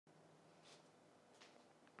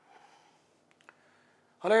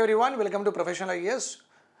Hello everyone, welcome to Professional IAS.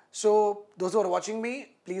 So those who are watching me,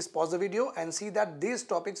 please pause the video and see that these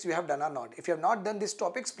topics you have done or not. If you have not done these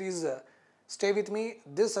topics, please stay with me.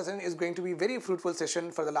 This session is going to be very fruitful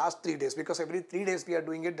session for the last 3 days because every 3 days we are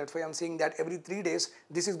doing it. That's why I'm saying that every 3 days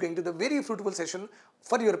this is going to be the very fruitful session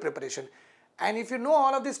for your preparation. And if you know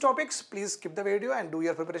all of these topics, please skip the video and do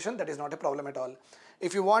your preparation. That is not a problem at all.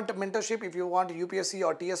 If you want mentorship, if you want UPSC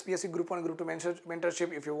or TSPSC Group 1, Group 2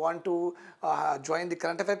 mentorship, if you want to join the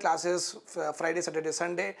current affair classes Friday, Saturday,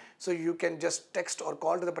 Sunday, so you can just text or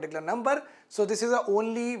call to the particular number. So this is the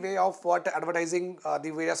only way of advertising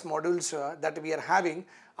the various modules that we are having.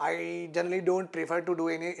 I generally don't prefer to do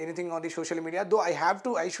anything on the social media, though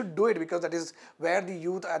I should do it because that is where the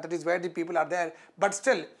youth, that is where the people are there. But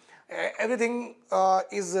still, everything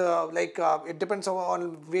is it depends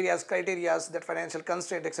on various criteria, that financial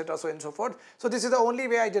constraint, etc. so and so forth. So this is the only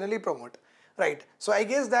way I generally promote, right? So I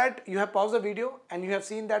guess that you have paused the video and you have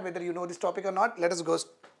seen that whether you know this topic or not. Let us go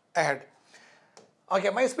ahead. Okay,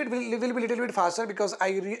 my speed will be a little bit faster because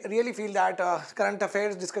I really feel that current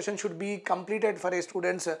affairs discussion should be completed for a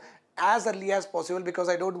students as early as possible, because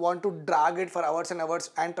I don't want to drag it for hours and hours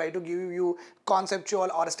and try to give you conceptual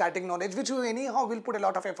or static knowledge, which you anyhow will put a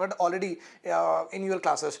lot of effort already in your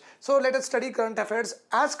classes. So let us study current affairs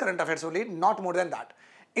as current affairs only, not more than that.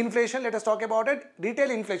 Inflation, let us talk about it. Retail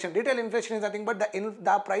inflation. Retail inflation is nothing but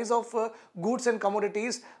the price of goods and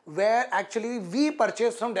commodities where actually we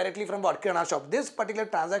purchase directly from what? Kirana shop. This particular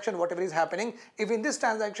transaction, whatever is happening, if in this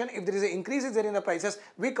transaction, if there is an increase there in the prices,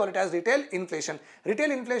 we call it as retail inflation.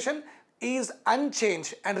 Retail inflation is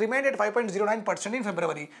unchanged and remained at 5.09% in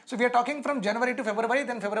February. So we are talking from January to February,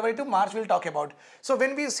 then February to March we'll talk about. So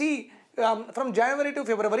when we see from January to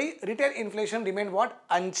February, retail inflation remained what?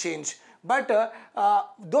 Unchanged. But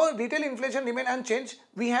though retail inflation remained unchanged,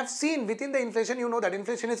 we have seen within the inflation, you know that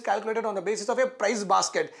inflation is calculated on the basis of a price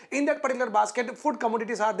basket. In that particular basket, food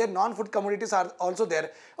commodities are there, non-food commodities are also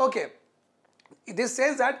there. Okay. This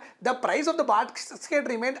says that the price of the basket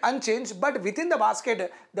remained unchanged, but within the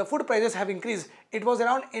basket, the food prices have increased. It was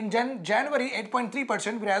around in January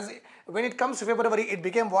 8.3%, whereas when it comes to February, it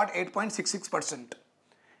became what? 8.66%.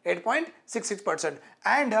 8.66%,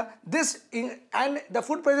 and the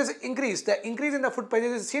food prices increase. The increase in the food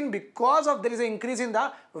prices is seen because of there is an increase in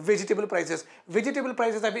the vegetable prices. Vegetable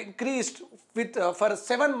prices have increased with for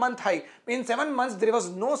 7-month high. In 7 months there was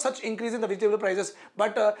no such increase in the vegetable prices,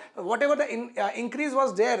 but whatever the increase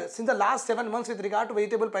was there since the last 7 months with regard to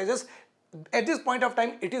vegetable prices, at this point of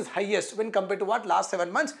time it is highest when compared to what? Last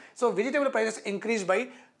 7 months. So vegetable prices increased by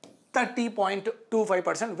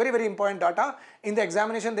 30.25%. Very important data. In the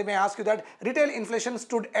examination they may ask you that retail inflation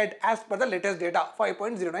stood at, as per the latest data,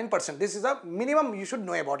 5.09%. This is a minimum you should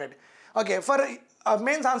know about it. Okay, for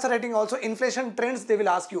mains answer writing also, inflation trends they will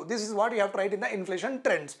ask you. This is what you have to write in the inflation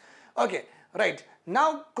trends. Okay, right.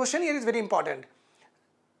 Now question here is very important.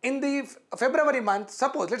 In the February month,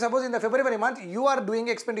 let's suppose in the February month you are doing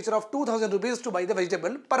expenditure of 2,000 rupees to buy the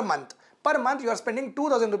vegetable per month. Per month you are spending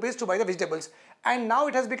 2,000 rupees to buy the vegetables, and now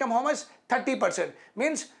it has become how much? 30%.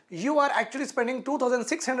 Means you are actually spending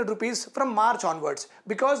 2,600 rupees from March onwards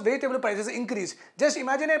because vegetable prices increase. Just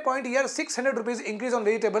imagine a point here, 600 rupees increase on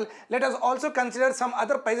vegetable. Let us also consider some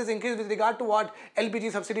other prices increase with regard to what?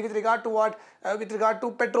 LPG subsidy, with regard to what? With regard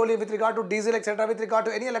to petroleum, with regard to diesel, etc. With regard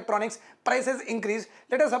to any electronics, prices increase.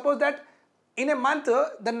 Let us suppose that in a month,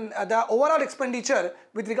 then the overall expenditure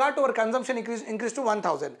with regard to our consumption increased to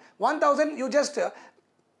 1,000. 1,000 you just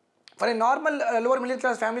for a normal lower middle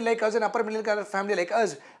class family like us and upper middle class family like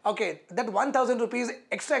us, okay, that 1,000 rupees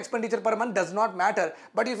extra expenditure per month does not matter.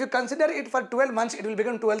 But if you consider it for 12 months, it will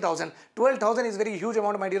become 12,000. 12,000 is very huge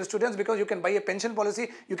amount, my dear students, because you can buy a pension policy,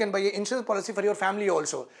 you can buy an insurance policy for your family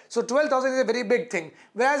also. So 12,000 is a very big thing.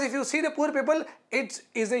 Whereas if you see the poor people, it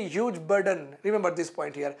is a huge burden. Remember this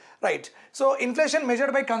point here, right? So inflation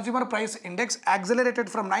measured by consumer price index accelerated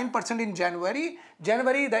from 9% in January.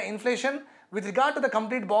 The inflation with regard to the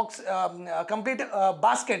complete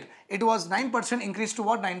basket, it was 9% increase to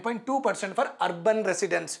what? 9.2% for urban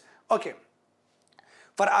residents. Okay.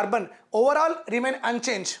 For urban, overall remain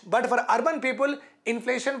unchanged, but for urban people,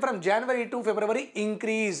 inflation from January to February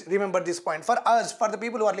increased. Remember this point. For us, for the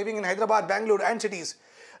people who are living in Hyderabad, Bangalore and cities,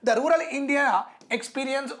 the rural India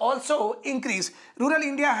experience also increase. Rural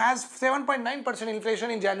India has 7.9%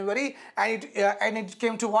 inflation in January, and it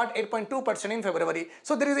came to what? 8.2% in February.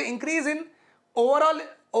 So there is an increase in overall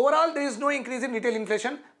there is no increase in retail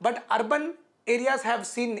inflation, but urban areas have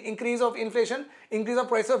seen increase of inflation, increase of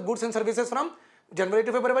price of goods and services from January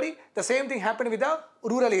to February. The same thing happened with the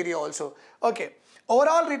rural area also. Okay.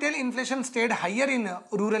 Overall retail inflation stayed higher in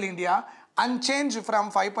rural India unchanged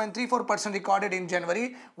from 5.34% recorded in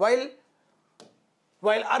January, while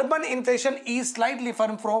urban inflation is slightly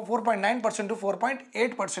from 4.9% to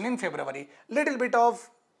 4.8% in February. Little bit of,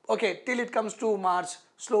 okay, till it comes to March,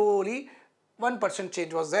 slowly 1%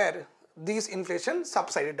 change was there. This inflation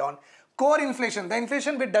subsided down. Core inflation, the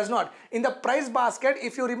inflation bit does not. In the price basket,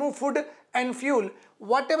 if you remove food and fuel,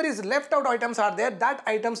 whatever is left out items are there, that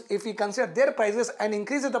items, if we consider their prices and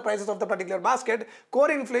increases the prices of the particular basket,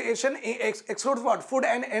 core inflation excludes what? Food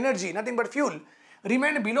and energy, nothing but fuel,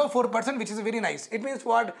 remained below 4%, which is very nice. It means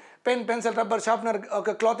what? Pen, pencil, rubber, sharpener,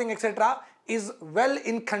 clothing, etc. is well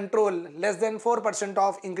in control. Less than 4%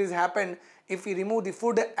 of increase happened if we remove the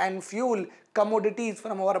food and fuel commodities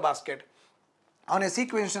from our basket. On a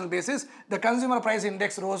sequential basis, the consumer price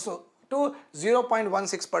index rose to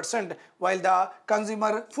 0.16%, while the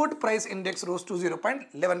consumer food price index rose to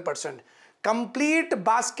 0.11%. Complete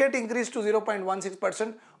basket increased to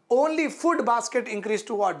 0.16%. Only food basket increased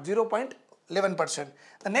to what? 0.11%.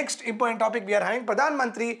 The next important topic we are having, Pradhan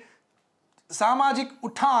Mantri SAMAJIK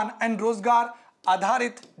UTTHAN and ROZGAR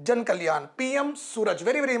ADHARIT Jan Kalyan, PM-SURAJ.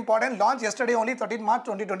 Very, very important. Launched yesterday only, 13th March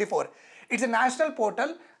 2024. It's a national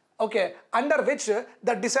portal, okay, under which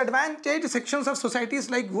the disadvantaged sections of societies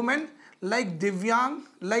like women, like Divyang,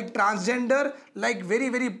 like transgender, like very,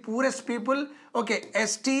 very poorest people, okay,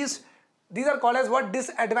 STs, these are called as what?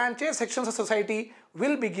 Disadvantaged sections of society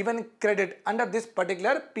will be given credit under this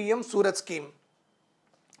particular PM-SURAJ scheme.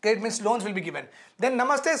 Credit means loans will be given. Then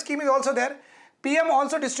Namaste scheme is also there. PM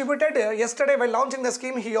also distributed, yesterday while launching the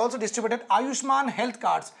scheme, he also distributed Ayushman health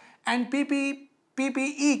cards and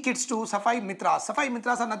PPE kits to Safai Mitras. Safai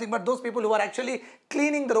Mitras are nothing but those people who are actually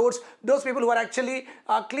cleaning the roads, those people who are actually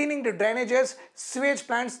cleaning the drainages, sewage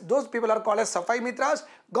plants, those people are called as Safai Mitras.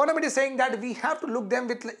 Government is saying that we have to look them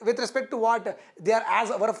with respect to what they are as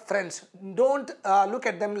our friends. Don't look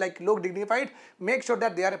at them like low dignified. Make sure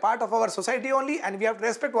that they are a part of our society only and we have to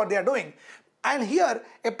respect what they are doing. And here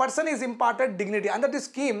a person is imparted dignity. Under this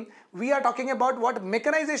scheme, we are talking about what?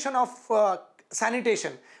 Mechanization of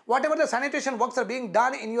sanitation. Whatever the sanitation works are being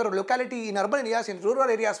done in your locality, in urban areas, in rural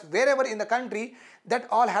areas, wherever in the country, that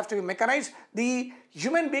all have to be mechanized. The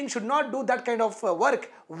human being should not do that kind of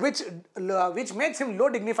work which makes him low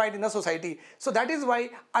dignified in the society. So that is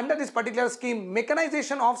why under this particular scheme,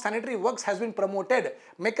 mechanization of sanitary works has been promoted.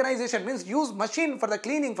 Mechanization means use machine for the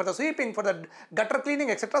cleaning, for the sweeping, for the gutter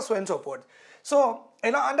cleaning, etc. so and so forth. So,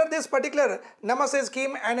 under this particular Namaste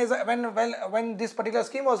scheme, and when this particular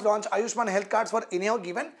scheme was launched, Ayushman health cards were anyhow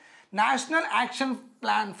given. National Action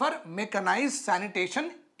Plan for Mechanized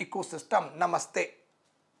Sanitation Ecosystem, Namaste.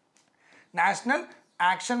 National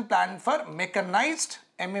Action Plan for Mechanized,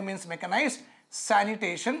 MA means mechanized,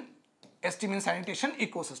 sanitation, ST means sanitation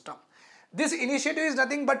ecosystem. This initiative is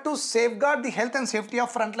nothing but to safeguard the health and safety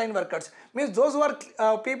of frontline workers. Means those who are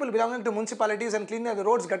people belonging to municipalities and cleaning the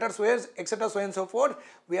roads, gutters, wares, etc. so and so forth.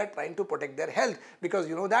 We are trying to protect their health because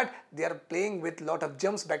you know that they are playing with lot of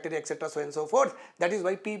germs, bacteria, etc. so and so forth. That is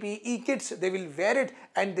why PPE kits, they will wear it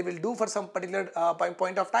and they will do for some particular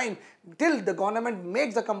point of time till the government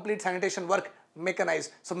makes the complete sanitation work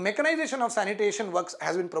mechanized. So mechanization of sanitation works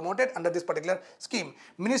has been promoted under this particular scheme.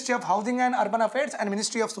 Ministry of Housing and Urban Affairs and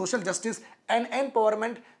Ministry of Social Justice and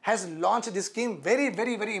Empowerment has launched this scheme. Very,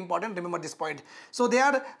 very, very important. Remember this point. So they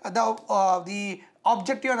are the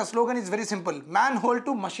objective and the slogan is very simple. Manhole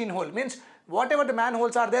to machine hole means whatever the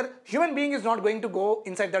manholes are there, human being is not going to go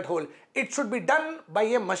inside that hole. It should be done by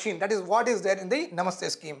a machine. That is what is there in the Namaste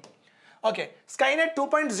scheme. Okay, Skynet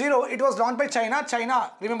 2.0, it was launched by China.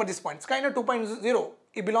 China, remember this point. Skynet 2.0,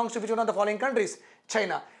 it belongs to which one of the following countries?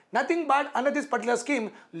 China. Nothing but under this particular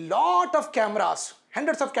scheme, lot of cameras,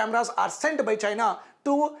 hundreds of cameras are sent by China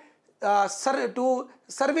to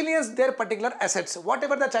surveillance their particular assets.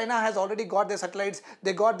 Whatever the China has already got their satellites,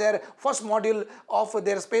 they got their first module of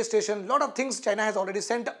their space station, lot of things China has already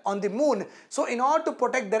sent on the moon. So in order to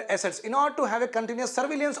protect their assets, in order to have a continuous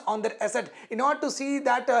surveillance on their asset, in order to see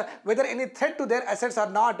that whether any threat to their assets or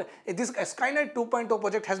not, this Skynet 2.0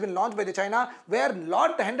 project has been launched by the China, where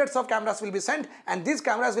hundreds of cameras will be sent and these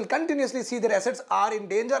cameras will continuously see their assets are in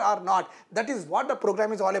danger or not. That is what the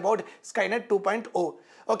program is all about, Skynet 2.0.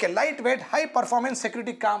 Okay, lightweight, high performance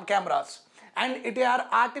security cameras, and it are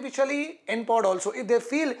artificially empowered also. If they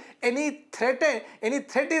feel any threat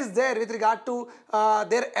is there with regard to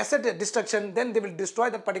their asset destruction, then they will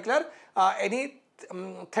destroy that particular any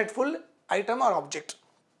threatful item or object.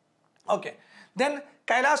 Okay, then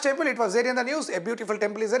Kailash temple, it was there in the news. A beautiful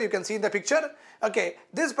temple is there, you can see in the picture. Okay,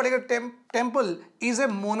 this particular temple is a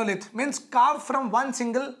monolith, means carved from one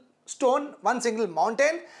single stone, one single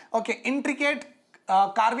mountain. Okay, intricate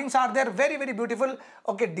carvings are there, very, very beautiful.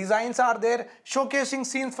 Okay, designs are there showcasing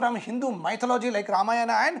scenes from Hindu mythology like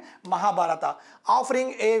Ramayana and Mahabharata,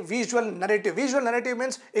 offering a visual narrative. Visual narrative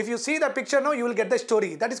means if you see the picture now, you will get the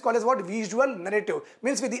story. That is called as what? Visual narrative.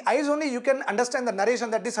 Means with the eyes only you can understand the narration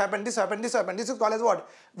that this happened, this happened, this happened. This is called as what?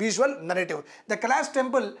 Visual narrative. The Kailash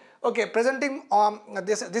temple, okay, presenting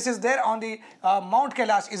this is there on the Mount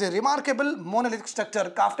Kailash, is a remarkable monolithic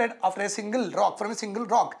structure crafted after a single rock, from a single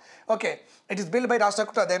rock. Okay, it is built by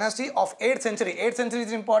Rashtrakuta dynasty of 8th century. 8th century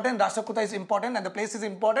is important, Rashtrakuta is important, and the place is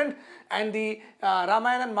important, and the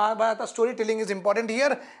Ramayana and Mahabharata storytelling is important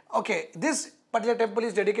here. Okay, this particular temple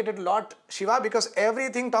is dedicated to Lord Shiva, because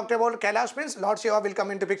everything talked about Kailash means Lord Shiva will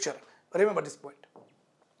come into picture. Remember this point.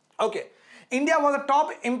 Okay, India was a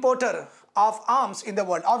top importer of arms in the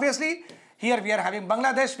world. Obviously, here we are having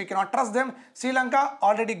Bangladesh, we cannot trust them. Sri Lanka,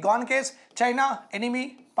 already gone case. China,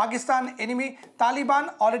 enemy. Pakistan, enemy. Taliban,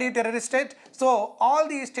 already terrorist state. So, all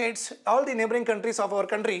these states, all the neighboring countries of our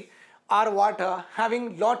country are what?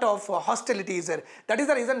 Having lot of hostilities there. That is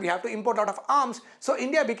the reason we have to import a lot of arms. So,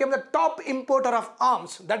 India became the top importer of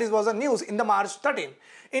arms. That was the news in the March 13.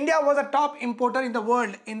 India was a top importer in the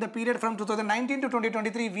world in the period from 2019 to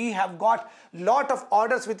 2023. We have got lot of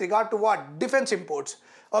orders with regard to what? Defense imports.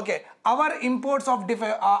 Okay, our imports of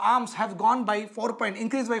arms have gone by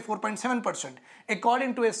increased by 4.7%,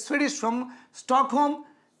 according to a Swedish from Stockholm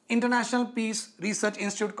International Peace Research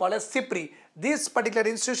Institute called as SIPRI. This particular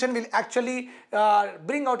institution will actually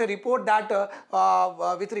bring out a report that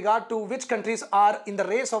with regard to which countries are in the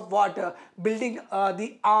race of what? Building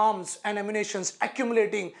the arms and ammunitions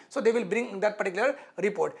accumulating. So they will bring that particular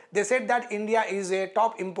report. They said that India is a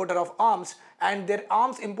top importer of arms, and their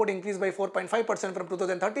arms import increased by 4.5% from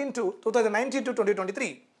 2019 to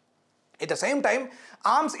 2023. At the same time,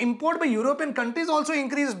 arms import by European countries also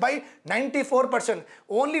increased by 94%.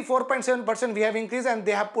 Only 4.7% we have increased, and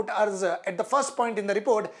they have put us at the first point in the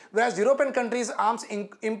report, whereas European countries arms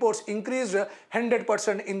imports increased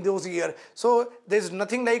 100% in those years. So there is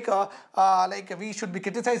nothing like we should be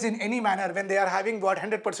criticized in any manner when they are having what?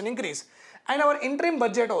 100% increase. And our interim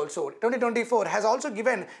budget also 2024 has also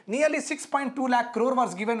given nearly 6.2 lakh crore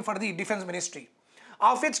was given for the defense ministry,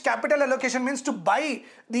 of which capital allocation means to buy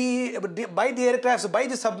the aircrafts, buy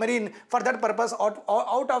the submarine. For that purpose, out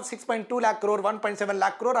of 6.2 lakh crore, 1.7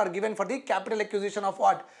 lakh crore are given for the capital acquisition of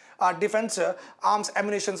what? Defense arms,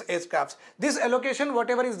 ammunitions, aircrafts. This allocation,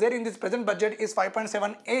 whatever is there in this present budget, is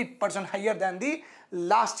 5.78% higher than the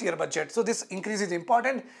last year budget. So this increase is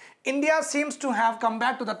important. India seems to have come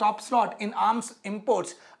back to the top slot in arms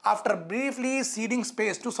imports after briefly ceding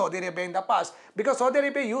space to Saudi Arabia in the past, because Saudi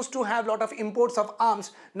Arabia used to have a lot of imports of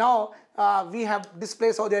arms. Now we have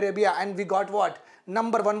displaced Saudi Arabia and we got what?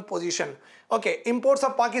 #1 position. Okay, imports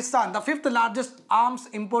of Pakistan, the 5th largest arms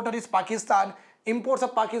importer is Pakistan. Imports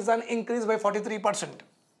of Pakistan increased by 43%.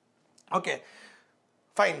 Okay,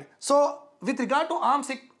 fine. So with regard to arms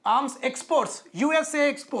exports,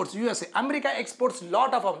 America exports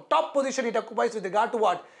lot of them. Top position it occupies with regard to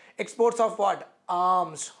what? Exports of what?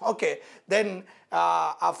 Arms. Okay, then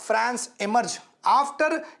France emerged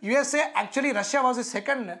after USA. Actually, Russia was the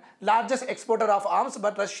second largest exporter of arms,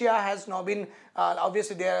 but Russia has now been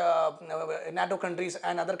obviously their NATO countries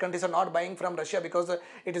and other countries are not buying from Russia because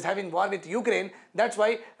it is having war with Ukraine. That's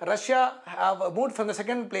why Russia have moved from the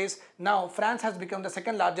second place. Now France has become the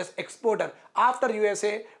second largest exporter. After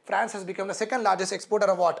USA, France has become the second largest exporter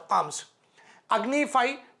of what? Arms. Agni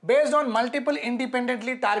 5, based on multiple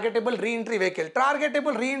independently targetable re-entry vehicle.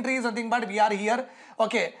 Targetable re-entry is nothing but we are here.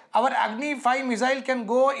 Okay, our Agni 5 missile can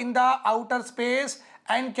go in the outer space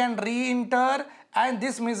and can re-enter, and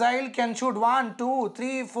this missile can shoot 1, 2,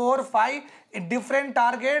 3, 4, 5 different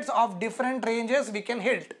targets of different ranges we can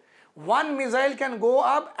hit. One missile can go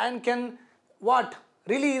up and can what?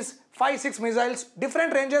 Release 5, 6 missiles,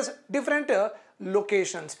 different ranges, different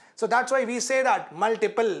locations. So that's why we say that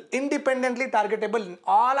multiple, independently targetable.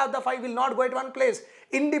 All of the 5 will not go at one place.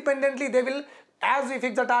 Independently they will, as we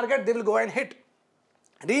fix the target, they will go and hit.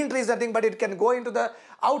 Re-entry is nothing but it can go into the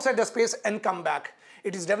outside the space and come back.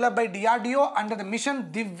 It is developed by DRDO under the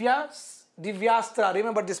mission Divyastra.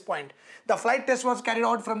 Remember this point. The flight test was carried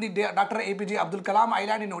out from the Dr. APJ Abdul Kalam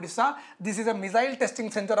Island in Odisha. This is a missile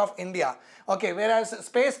testing center of India. Okay, whereas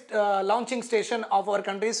space launching station of our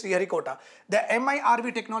country is Sriharikota. The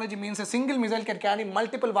MIRV technology means a single missile can carry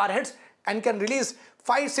multiple warheads and can release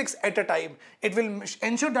 5, 6 at a time. It will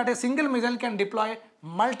ensure that a single missile can deploy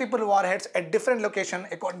multiple warheads at different locations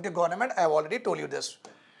according to the government. I have already told you this.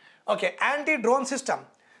 Okay, anti-drone system.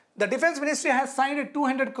 The Defense Ministry has signed a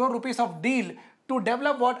 200 crore rupees of deal to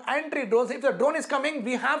develop what anti drones. If the drone is coming,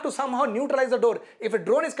 we have to somehow neutralize the drone. If a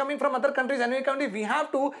drone is coming from other countries, enemy country, we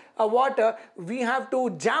have to we have to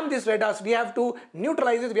jam these radars. We have to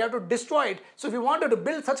neutralize it. We have to destroy it. So if we wanted to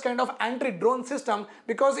build such kind of anti-drone system,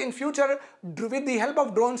 because in future with the help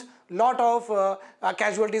of drones, lot of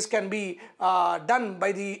casualties can be done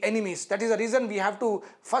by the enemies. That is the reason we have to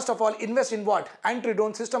first of all invest in what?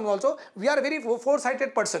 Anti-drone systems also. We are very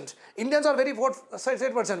foresighted persons. Indians are very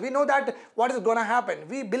foresighted persons. We know that what is going to happen.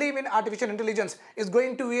 We believe in artificial intelligence is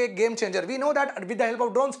going to be a game changer. We know that with the help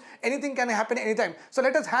of drones, anything can happen anytime. So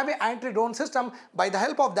let us have an anti-drone system. By the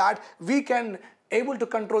help of that, we can able to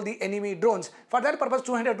control the enemy drones. For that purpose,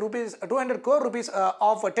 200 crore rupees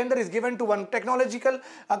of tender is given to one technological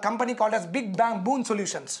company called as Big Bang Boon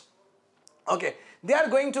Solutions. Okay, they are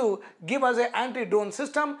going to give us an anti-drone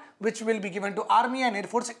system which will be given to Army and Air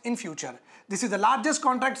Force in future. This is the largest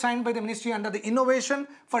contract signed by the ministry under the Innovation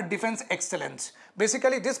for Defense Excellence.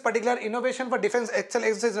 Basically, this particular Innovation for Defense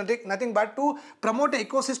Excellence is nothing but to promote an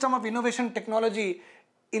ecosystem of innovation technology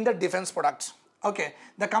in the defense products. Okay,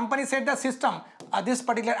 the company said the system, this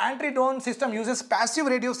particular anti-drone system uses passive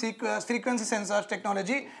radio frequency sensors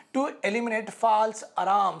technology to eliminate false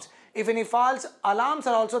alarms. If any false alarms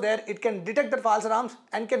are also there, it can detect the false alarms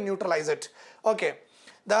and can neutralize it. Okay,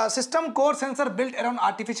 the system core sensor built around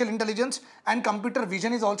artificial intelligence and computer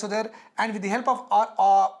vision is also there, and with the help of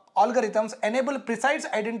algorithms enable precise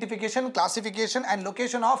identification, classification and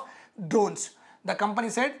location of drones. The company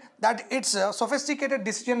said that its sophisticated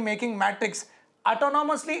decision-making matrix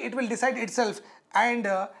autonomously it will decide itself and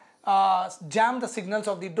jam the signals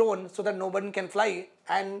of the drone so that no one can fly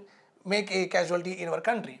and make a casualty in our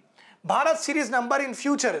country. Bharat series number in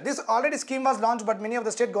future. This already scheme was launched, but many of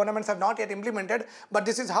the state governments have not yet implemented. But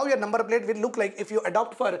this is how your number plate will look like if you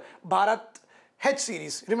adopt for Bharat H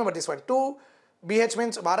series. Remember this one. 2 BH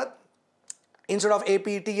means Bharat. Instead of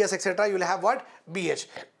AP, TS, etc., you will have what? BH.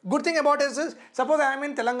 Good thing about it is, suppose I am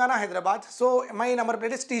in Telangana, Hyderabad, so my number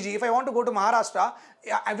plate is TG. If I want to go to Maharashtra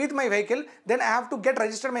with my vehicle, then I have to get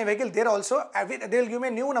registered my vehicle there also. They will give me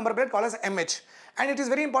a new number plate called as MH. And it is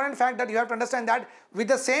very important fact that you have to understand that with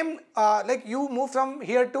the same, like you move from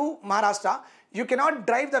here to Maharashtra, you cannot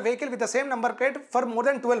drive the vehicle with the same number plate for more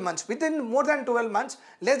than 12 months. Within more than 12 months,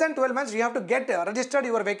 less than 12 months, you have to get registered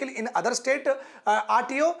your vehicle in other state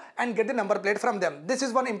RTO and get the number plate from them. This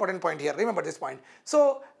is one important point here. Remember this point.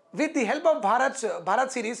 So with the help of Bharat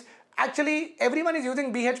series, actually everyone is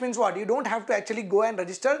using BH means what? You don't have to actually go and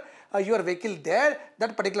register your vehicle there.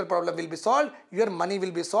 That particular problem will be solved. Your money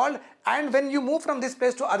will be solved. And when you move from this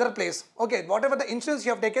place to other place, okay, whatever the insurance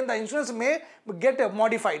you have taken, the insurance may get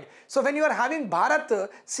modified. So when you are having Bharat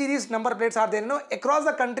series number plates are there, you know, across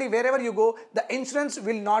the country, wherever you go, the insurance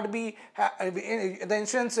will not be, the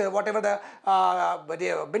insurance, whatever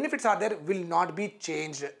the benefits are there will not be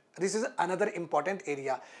changed. This is another important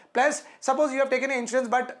area. Plus, suppose you have taken an insurance,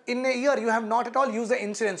 but in a year you have not at all used the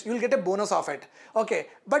insurance, you will get a bonus of it. Okay,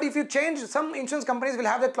 but if you change, some insurance companies will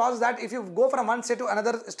have the clause that if you go from one state to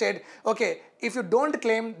another state, okay, if you don't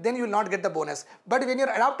claim, then you will not get the bonus. But when you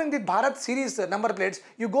are adopting the Bharat series number plates,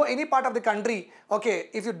 you go any part of the country, okay,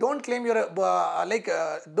 if you don't claim your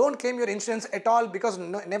don't claim your insurance at all because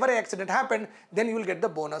never an accident happened, then you will get the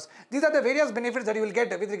bonus. These are the various benefits that you will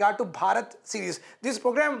get with regard to Bharat series. This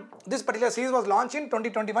program, this particular series was launched in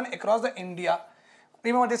 2021 across the India.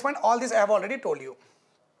 Remember this point, all this I have already told you.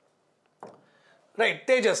 Right,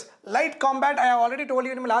 Tejas, light combat, I have already told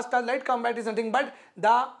you in my last class, light combat is nothing but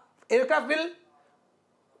the aircraft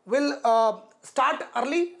will start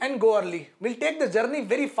early and go early, will take the journey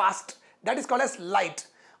very fast. That is called as light.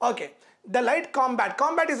 Okay, the light combat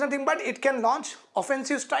is nothing but it can launch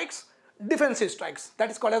offensive strikes, defensive strikes. That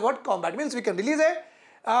is called as what? Combat. Means we can release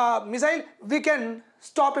a missile, we can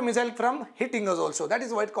stop a missile from hitting us also. That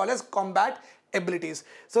is what it called as combat abilities.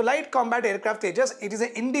 So light combat aircraft Tejas, it is a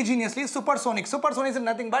indigenously supersonic. Supersonic is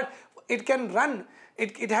nothing but it can run,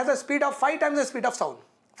 it has a speed of 5 times the speed of sound.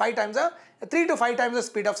 3 to 5 times the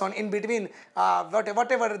speed of sound. In between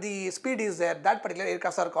whatever the speed is there, that particular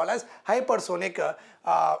aircrafts are called as hypersonic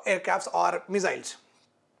aircrafts or missiles.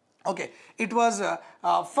 Okay, it was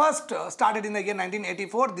first started in the year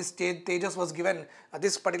 1984. This Tejas was given,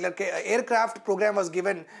 this particular aircraft program was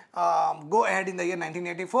given go ahead in the year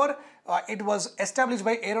 1984. It was established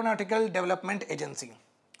by Aeronautical Development Agency.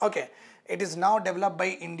 Okay, it is now developed by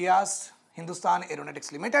India's Hindustan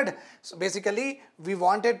Aeronautics Limited. So basically, we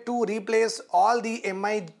wanted to replace all the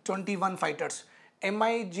Mi-21 fighters.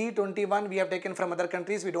 MiG-21 we have taken from other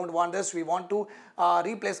countries. We don't want this. We want to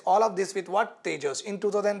replace all of this with what? Tejas. In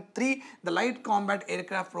 2003, the Light Combat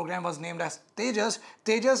Aircraft Program was named as Tejas.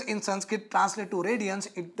 Tejas in Sanskrit translates to radiance.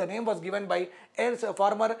 The name was given by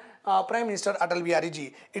former Prime Minister Atal Bihari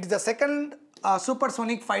Ji. It is the second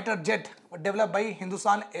supersonic fighter jet developed by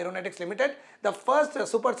Hindustan Aeronautics Limited. The first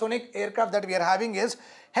supersonic aircraft that we are having is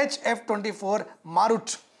HF-24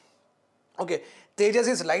 Marut. Okay, Tejas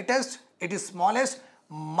is lightest, it is smallest,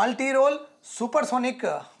 multi-role supersonic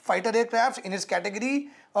fighter aircraft in its category.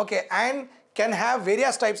 Okay, and can have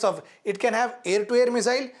various types of, it can have air-to-air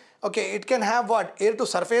missile. Okay, it can have what?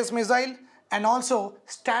 Air-to-surface missile, and also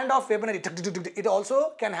standoff weaponry. It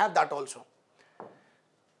also can have that also.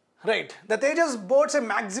 Right, the Tejas boasts a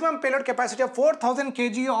maximum payload capacity of 4,000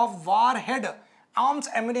 kg of warhead, arms,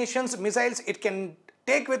 ammunitions, missiles. It can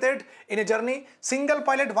take with it in a journey. Single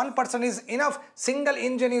pilot, one person is enough. Single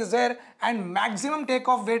engine is there, and maximum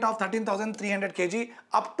takeoff weight of 13,300 kg.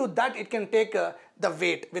 Up to that it can take the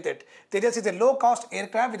weight with it. Tejas is a low cost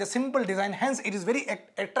aircraft with a simple design, hence it is very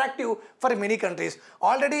attractive for many countries.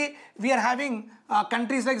 Already we are having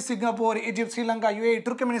countries like Singapore, Egypt, Sri Lanka, UAE,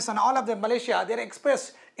 Turkmenistan, all of them, Malaysia, they are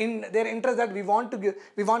expressed in their interest that we want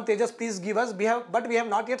Tejas, please give us. But we have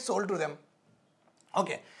not yet sold to them.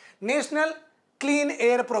 Okay, National Clean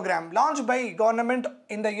Air Program launched by government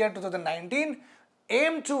in the year 2019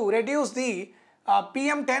 aimed to reduce the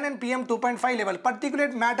PM10 and PM2.5 level,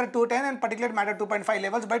 particulate matter 210 and particulate matter 2.5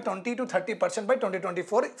 levels by 20 to 30% by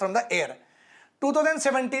 2024 from the air.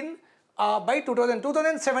 2017,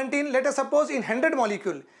 let us suppose in 100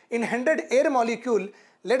 molecule,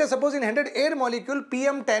 let us suppose in 100 air molecule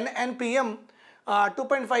PM10 and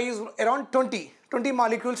PM2.5 is around 20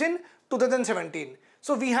 molecules in 2017.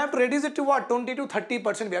 So we have to reduce it to what? 20 to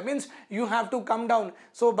 30%. That means you have to come down.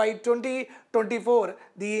 So by 2024,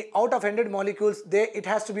 the out of 100 molecules, it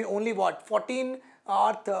has to be only what? 14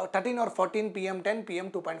 or 13 or 14 PM10,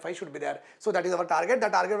 PM2.5 should be there. So that is our target. The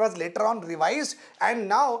target was later on revised, and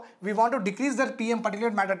now we want to decrease the PM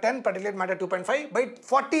particulate matter 10, particulate matter 2.5 by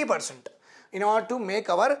 40% in order to make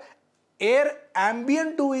our air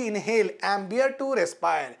ambient to inhale, ambient to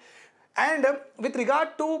respire. And with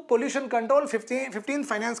regard to pollution control, 15th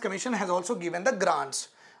Finance Commission has also given the grants.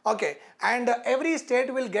 Okay, and every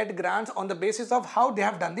state will get grants on the basis of how they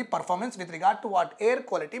have done the performance with regard to what? Air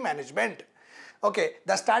quality management. Okay,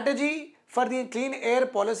 the strategy for the clean air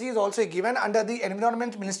policy is also given under the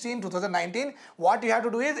Environment Ministry in 2019. What you have to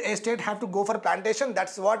do is a state have to go for plantation.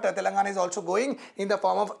 That's what Telangana is also going in the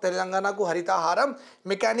form of Telangana Ku Harita Haram.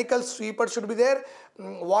 Mechanical sweepers should be there.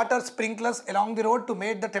 Water sprinklers along the road to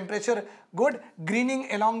make the temperature good. Greening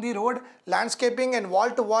along the road. Landscaping and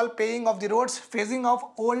wall-to-wall paving of the roads. Phasing of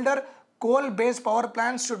older coal-based power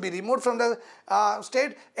plants should be removed from the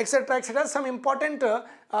state, etc., etc. Some important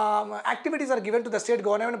activities are given to the state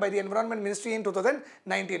government by the Environment Ministry in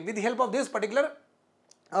 2019. With the help of this particular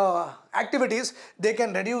activities, they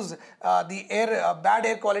can reduce the bad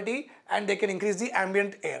air quality, and they can increase the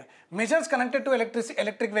ambient air. Measures connected to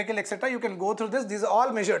electric vehicle, etc. You can go through this. These are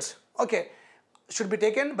all measures. Okay, should be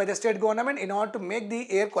taken by the state government in order to make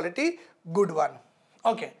the air quality good one.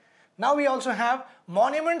 Okay. Now we also have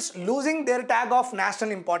monuments losing their tag of national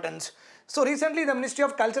importance. So recently the Ministry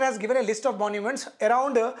of Culture has given a list of monuments.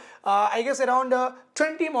 Around, I guess around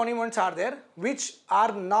 20 monuments are there, which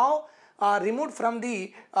are now removed from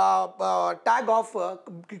the tag of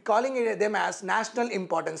calling them as national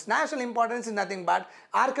importance. National importance is nothing but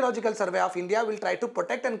Archaeological Survey of India will try to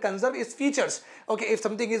protect and conserve its features. Okay, if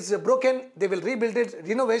something is broken, they will rebuild it,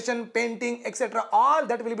 renovation, painting, etc. All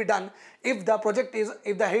that will be done if the project is,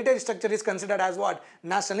 if the heritage structure is considered as what?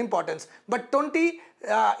 National importance. But 20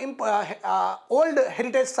 old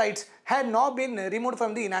heritage sites had now been removed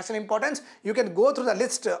from the national importance. You can go through the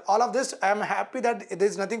list, all of this. I am happy that there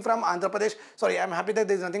is nothing from Andhra Pradesh. Sorry, I am happy that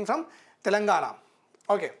there is nothing from Telangana.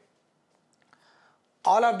 Okay.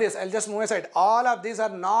 All of this, I'll just move aside. All of these are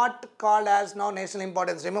not called as now national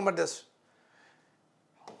importance. Remember this.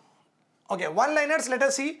 Okay, one-liners, let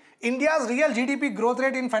us see. India's real GDP growth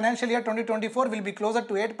rate in financial year 2024 will be closer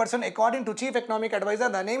to 8% according to Chief Economic Advisor.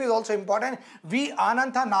 The name is also important, V.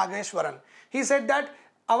 Anantha Nageshwaran. He said that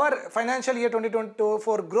our financial year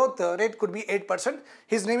 2024 growth rate could be 8%.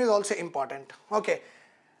 His name is also important. Okay.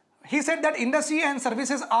 He said that industry and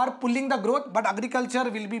services are pulling the growth, but agriculture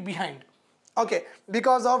will be behind. Okay,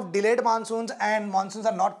 because of delayed monsoons, and monsoons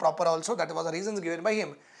are not proper also. That was the reasons given by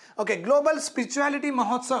him. Okay, Global Spirituality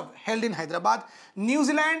Mahotsav held in Hyderabad. New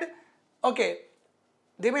Zealand, okay,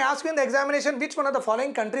 They may ask you in the examination which one of the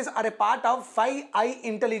following countries are a part of 5I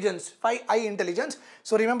intelligence. 5I intelligence.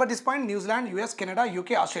 So remember this point: New Zealand, US, Canada,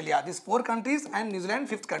 UK, Australia. These 4 countries and New Zealand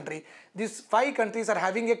 5th country. These 5 countries are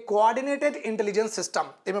having a coordinated intelligence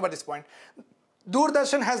system. Remember this point.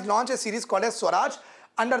 Doordarshan has launched a series called as Swaraj.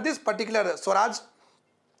 Under this particular Swaraj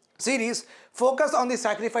series, focus on the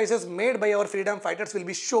sacrifices made by our freedom fighters will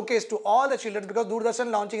be showcased to all the children, because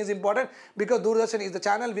Doordarshan launching is important, because Doordarshan is the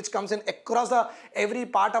channel which comes in across every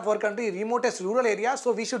part of our country, remotest rural areas.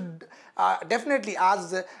 So we should definitely,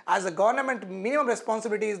 as a government, minimum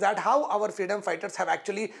responsibility is that how our freedom fighters have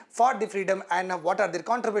actually fought the freedom and what are their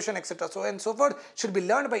contribution, etc. So and so forth should be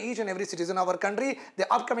learned by each and every citizen of our country,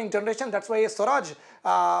 the upcoming generation. That's why a Swaraj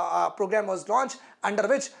program was launched, under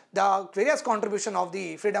which the various contribution of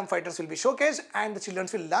the freedom fighters will be showcased, and the children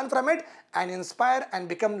will learn from it and inspire and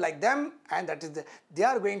become like them, and that is they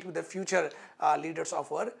are going to be the future leaders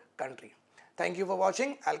of our country. Thank you for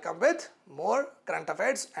watching. I'll come with more current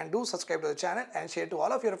affairs, and do subscribe to the channel and share to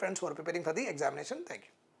all of your friends who are preparing for the examination. Thank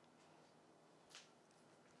you.